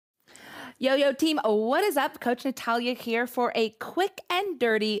Yo, team, what is up? Coach Natalia here for a quick and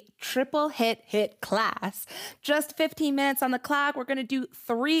dirty triple HIIT class. Just 15 minutes on the clock. We're going to do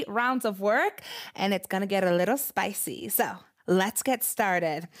 3 rounds of work and it's going to get a little spicy. So let's get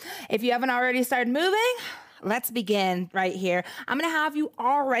started. If you haven't already started moving, let's begin right here. I'm going to have you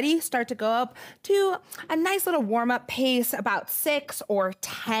already start to go up to a nice little warm-up pace, about 6 or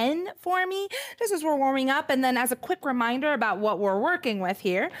 10 for me, just as we're warming up. And then as a quick reminder about what we're working with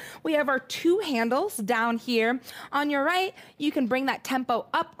here, we have our 2 handles down here. On your right, you can bring that tempo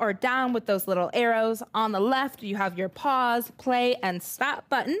up or down with those little arrows. On the left, you have your pause, play, and stop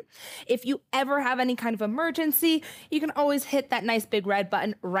button. If you ever have any kind of emergency, you can always hit that nice big red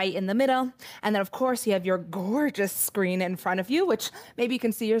button right in the middle. And then, of course, you have your gorgeous screen in front of you, which maybe you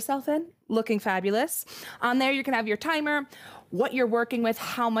can see yourself in, looking fabulous. On there, you can have your timer, what you're working with,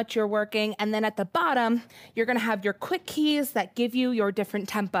 how much you're working, and then at the bottom, you're gonna have your quick keys that give you your different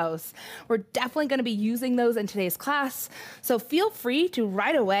tempos. We're definitely gonna be using those in today's class, so feel free to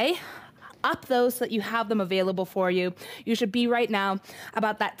right away up those so that you have them available for you. You should be right now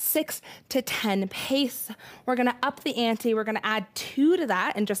about that 6 to 10 pace. We're gonna up the ante. We're gonna add 2 to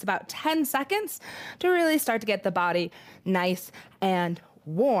that in just about 10 seconds to really start to get the body nice and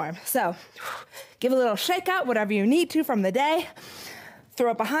warm. So give a little shake out, whatever you need to from the day. Throw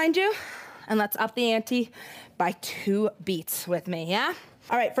it behind you and let's up the ante by 2 beats with me, yeah?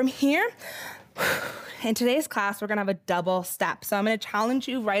 All right, from here, in today's class, we're gonna have a double step. So I'm gonna challenge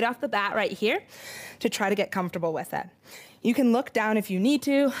you right off the bat right here to try to get comfortable with it. You can look down if you need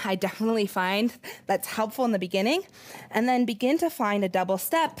to. I definitely find that's helpful in the beginning. And then begin to find a double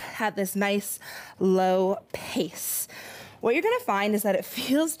step at this nice low pace. What you're gonna find is that it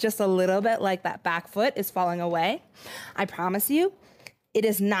feels just a little bit like that back foot is falling away. I promise you, it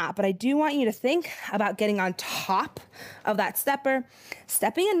is not, but I do want you to think about getting on top of that stepper,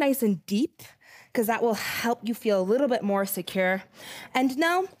 stepping in nice and deep, because that will help you feel a little bit more secure. And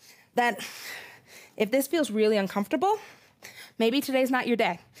know that if this feels really uncomfortable, maybe today's not your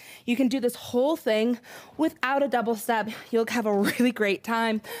day. You can do this whole thing without a double step. You'll have a really great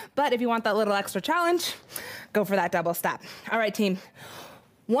time. But if you want that little extra challenge, go for that double step. All right, team.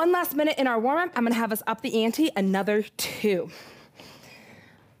 1 last minute in our warm-up. I'm gonna have us up the ante another 2.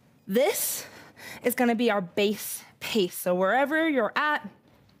 This is gonna be our base pace. So wherever you're at,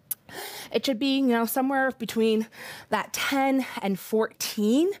 it should be, somewhere between that 10 and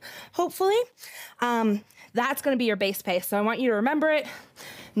 14, hopefully. That's gonna be your base pace. So I want you to remember it,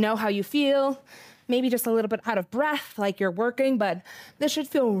 know how you feel, maybe just a little bit out of breath, like you're working, but this should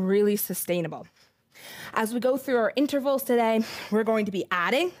feel really sustainable. As we go through our intervals today, we're going to be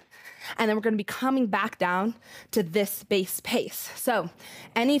adding, and then we're gonna be coming back down to this base pace. So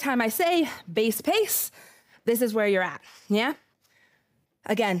anytime I say base pace, this is where you're at, yeah?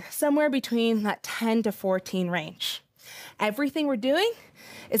 Again, somewhere between that 10 to 14 range. Everything we're doing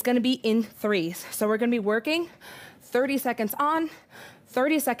is gonna be in 3s. So we're gonna be working 30 seconds on,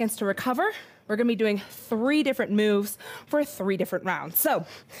 30 seconds to recover. We're gonna be doing 3 different moves for 3 different rounds. So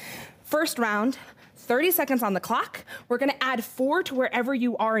first round, 30 seconds on the clock. We're gonna add 4 to wherever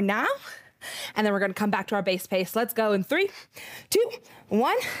you are now. And then we're gonna come back to our base pace. Let's go in 3, 2,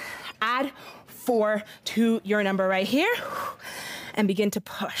 1. Add 4 to your number right here. And begin to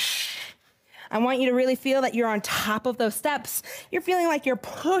push. I want you to really feel that you're on top of those steps. You're feeling like you're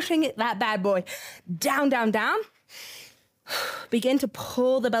pushing that bad boy down, down, down. Begin to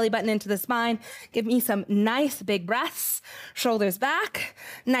pull the belly button into the spine. Give me some nice big breaths. Shoulders back,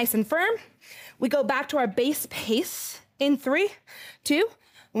 nice and firm. We go back to our base pace in 3, 2,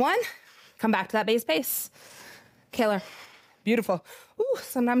 1. Come back to that base pace. Killer. Beautiful. Ooh,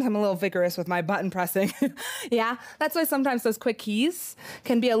 sometimes I'm a little vigorous with my button pressing. Yeah, that's why sometimes those quick keys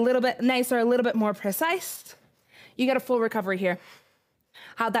can be a little bit nicer, a little bit more precise. You get a full recovery here.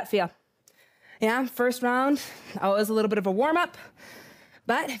 How'd that feel? Yeah, first round, always a little bit of a warm up,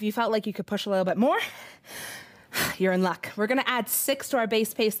 but if you felt like you could push a little bit more, you're in luck. We're gonna add 6 to our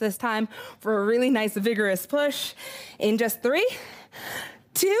base pace this time for a really nice vigorous push in just 3,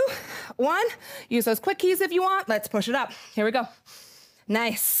 2, 1. Use those quick keys if you want. Let's push it up. Here we go.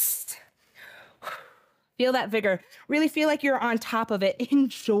 Nice. Feel that vigor. Really feel like you're on top of it.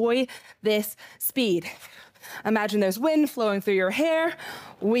 Enjoy this speed. Imagine there's wind flowing through your hair.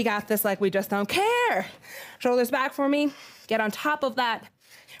 We got this like we just don't care. Shoulders back for me. Get on top of that.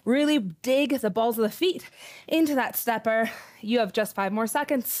 Really dig the balls of the feet into that stepper. You have just 5 more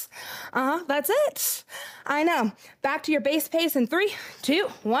seconds. That's it. I know. Back to your base pace in 3, 2,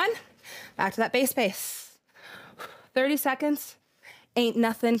 1. Back to that base pace. 30 seconds ain't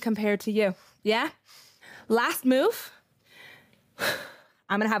nothing compared to you. Yeah? Last move.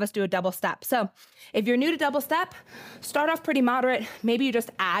 I'm gonna have us do a double step. So if you're new to double step, start off pretty moderate. Maybe you just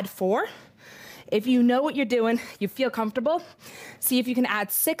add 4. If you know what you're doing, you feel comfortable, see if you can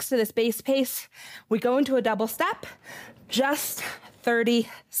add 6 to this base pace. We go into a double step, just 30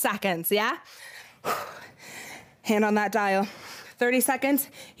 seconds, yeah? Hand on that dial. 30 seconds,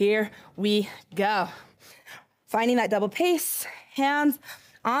 here we go. Finding that double pace, hands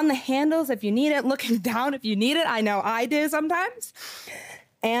on the handles if you need it, looking down if you need it. I know I do sometimes.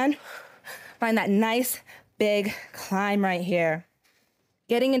 And find that nice big climb right here.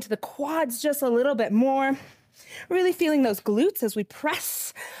 Getting into the quads just a little bit more. Really feeling those glutes as we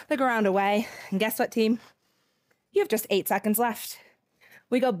press the ground away. And guess what, team? You have just 8 seconds left.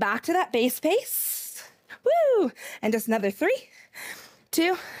 We go back to that base pace. Woo! And just another 3,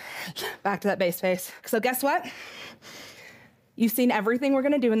 2, back to that base pace. So guess what? You've seen everything we're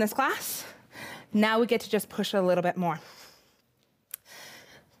gonna do in this class. Now we get to just push a little bit more.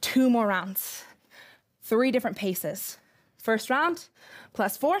 2 more rounds, 3 different paces. First round,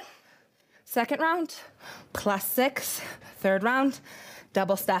 +4. Second round, +6. Third round,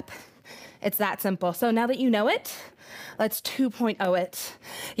 double step. It's that simple. So now that you know it, let's 2.0 it.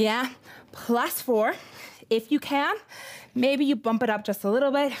 Yeah, +4. If you can, maybe you bump it up just a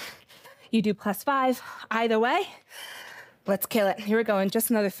little bit. You do +5. Either way, let's kill it. Here we go. And just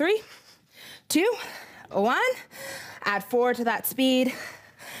another 3, 2, 1. Add 4 to that speed.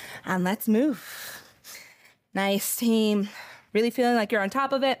 And let's move. Nice, team. Really feeling like you're on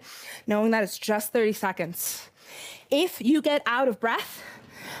top of it, knowing that it's just 30 seconds. If you get out of breath,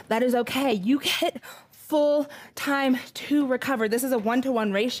 that is okay. You get full time to recover. This is a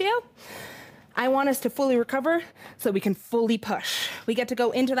 1-to-1 ratio. I want us to fully recover so we can fully push. We get to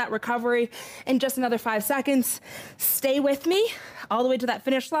go into that recovery in just another 5 seconds. Stay with me all the way to that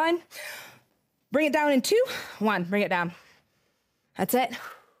finish line. Bring it down in 2, 1, bring it down. That's it.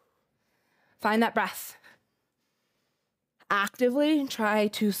 Find that breath. Actively try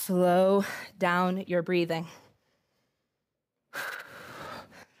to slow down your breathing.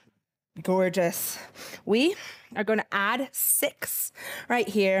 Gorgeous. We are going to add 6 right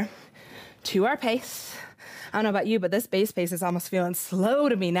here to our pace. I don't know about you, but this base pace is almost feeling slow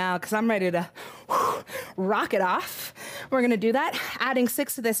to me now because I'm ready to rock it off. We're going to do that, adding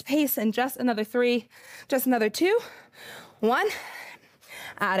 6 to this pace and just another 3, just another 2, 1.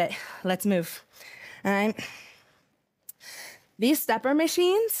 Add it. Let's move. All right. These stepper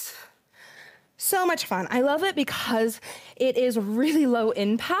machines, so much fun. I love it because it is really low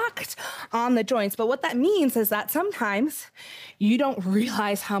impact on the joints. But what that means is that sometimes you don't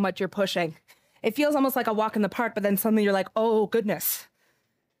realize how much you're pushing. It feels almost like a walk in the park, but then suddenly you're like, oh goodness.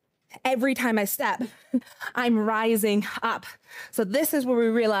 Every time I step, I'm rising up. So this is where we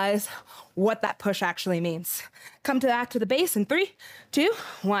realize what that push actually means. Come back to the base in 3, 2,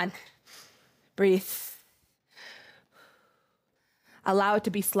 1. Breathe. Allow it to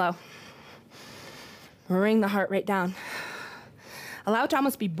be slow. Bring the heart rate down. Allow it to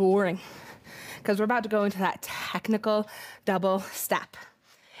almost be boring because we're about to go into that technical double step.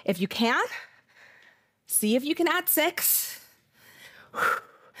 If you can, see if you can add 6.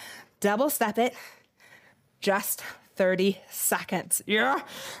 Double step it. Just 30 seconds. Yeah.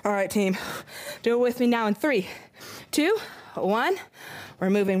 All right, team. Do it with me now in 3, 2, 1.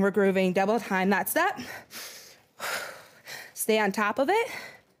 We're moving, we're grooving. Double time that step. Stay on top of it.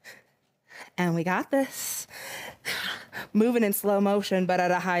 And we got this. Moving in slow motion, but at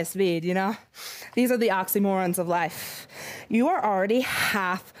a high speed, you know? These are the oxymorons of life. You are already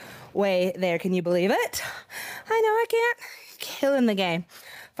halfway there. Can you believe it? I know I can't. Killing the game.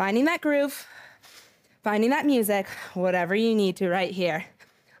 Finding that groove, finding that music, whatever you need to right here.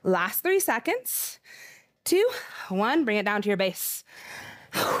 Last 3 seconds. 2, 1, bring it down to your base.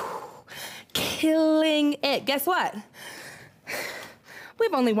 Killing it. Guess what? We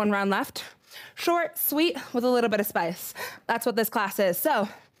have only 1 round left. Short, sweet, with a little bit of spice. That's what this class is. So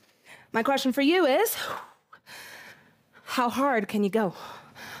my question for you is, how hard can you go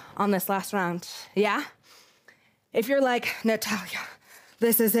on this last round? Yeah? If you're like, Natalia,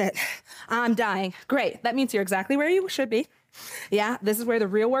 this is it. I'm dying. Great. That means you're exactly where you should be. Yeah, this is where the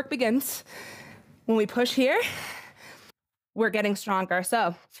real work begins. When we push here, we're getting stronger.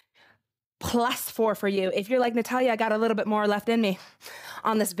 So +4 for you. If you're like, Natalia, I got a little bit more left in me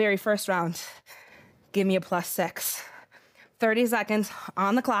on this very first round, give me a +6. 30 seconds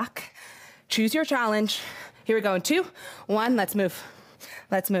on the clock. Choose your challenge. Here we go in 2, 1, let's move.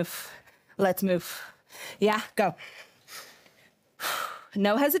 Let's move. Let's move. Yeah, go.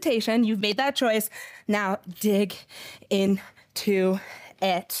 No hesitation. You've made that choice. Now dig into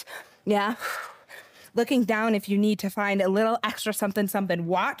it. Yeah. looking down if you need to find a little extra something, something.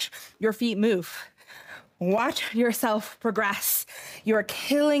 Watch your feet move. Watch yourself progress. You're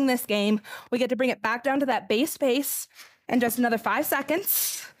killing this game. We get to bring it back down to that base pace in just another 5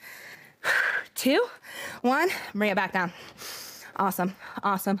 seconds. 2, 1, bring it back down. Awesome,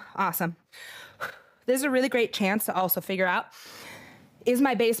 awesome, awesome. This is a really great chance to also figure out, is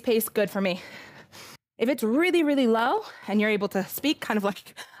my base pace good for me? If it's really, really low and you're able to speak kind of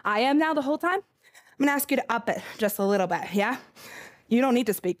like I am now the whole time, I'm gonna ask you to up it just a little bit, yeah? You don't need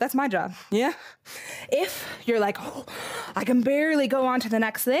to speak, that's my job, yeah? If you're like, oh, I can barely go on to the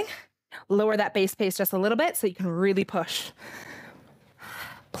next thing, lower that base pace just a little bit so you can really push.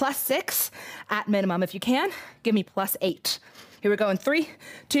 +6 at minimum. If you can, give me +8. Here we go in 3,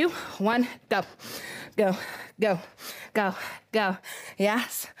 2, 1, go. Go, go, go, go.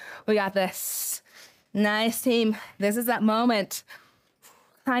 Yes, we got this. Nice, team. This is that moment.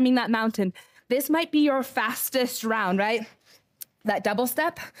 Climbing that mountain. This might be your fastest round, right? That double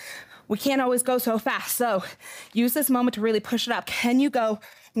step, we can't always go so fast. So use this moment to really push it up. Can you go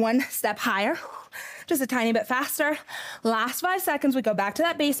 1 step higher? Just a tiny bit faster. Last 5 seconds, we go back to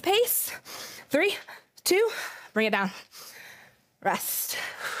that base pace. 3, 2, bring it down. Rest.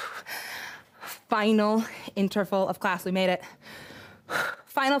 Final interval of class. We made it.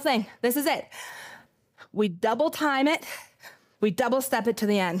 Final thing. This is it. We double time it. We double step it to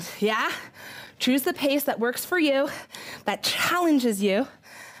the end. Yeah? Choose the pace that works for you, that challenges you,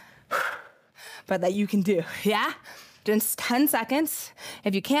 but that you can do. Yeah? Just 10 seconds.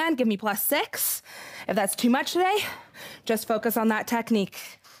 If you can, give me +6. If that's too much today, just focus on that technique.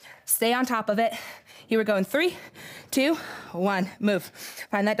 Stay on top of it. Here we go in 3, 2, 1, move.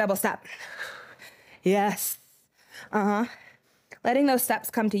 Find that double step. Yes. Letting those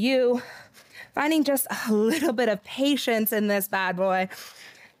steps come to you. Finding just a little bit of patience in this bad boy.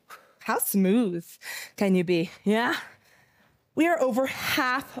 How smooth can you be? Yeah? We are over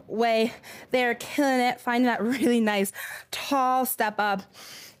halfway there, killing it, finding that really nice, tall step up,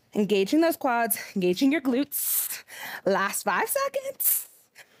 engaging those quads, engaging your glutes. Last 5 seconds.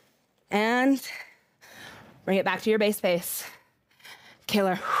 And bring it back to your base pace.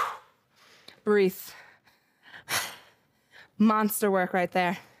 Killer. Breathe. Monster work right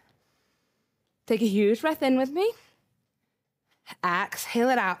there. Take a huge breath in with me. Exhale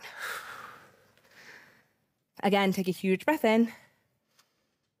it out. Again, take a huge breath in.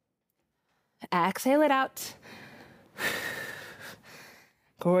 Exhale it out.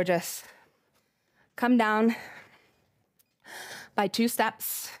 Gorgeous. Come down by 2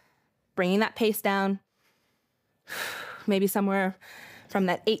 steps, bringing that pace down. Maybe somewhere from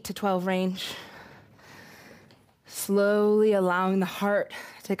that 8 to 12 range. Slowly allowing the heart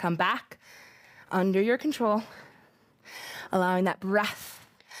to come back under your control. Allowing that breath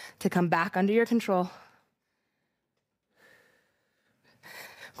to come back under your control.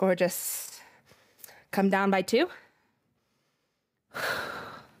 Gorgeous. Come down by 2.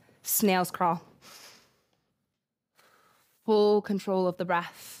 Snail's crawl. Full control of the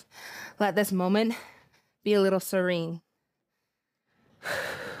breath. Let this moment be a little serene.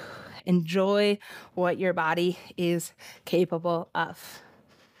 Enjoy what your body is capable of.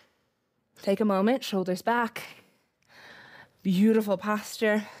 Take a moment, shoulders back. Beautiful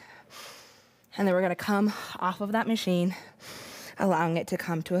posture. And then we're gonna come off of that machine, allowing it to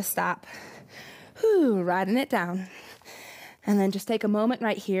come to a stop. Whew, riding it down. And then just take a moment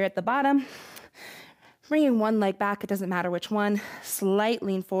right here at the bottom, bringing one leg back, it doesn't matter which one. Slight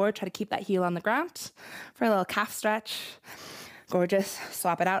lean forward, try to keep that heel on the ground for a little calf stretch. Gorgeous,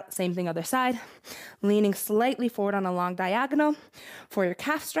 swap it out, same thing other side. Leaning slightly forward on a long diagonal for your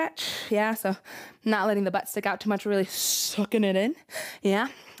calf stretch, yeah, so not letting the butt stick out too much, really sucking it in, yeah.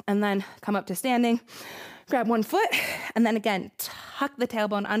 And then come up to standing, grab one foot, and then again, tuck the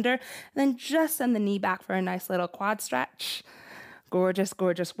tailbone under, and then just send the knee back for a nice little quad stretch. Gorgeous,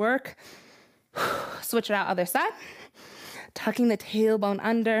 gorgeous work. Switch it out other side. Tucking the tailbone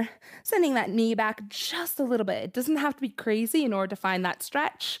under, sending that knee back just a little bit. It doesn't have to be crazy in order to find that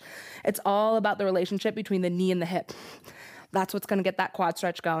stretch. It's all about the relationship between the knee and the hip. That's what's gonna get that quad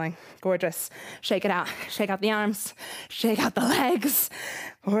stretch going. Gorgeous. Shake it out. Shake out the arms. Shake out the legs.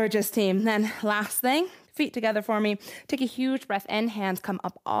 Gorgeous, team. Then last thing, feet together for me. Take a huge breath in. Hands come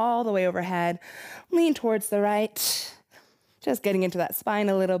up all the way overhead. Lean towards the right. Just getting into that spine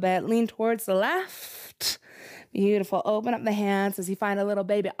a little bit. Lean towards the left. Beautiful. Open up the hands as you find a little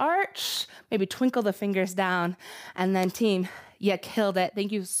baby arch. Maybe twinkle the fingers down. And then, team, you killed it.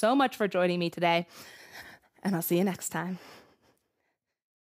 Thank you so much for joining me today. And I'll see you next time.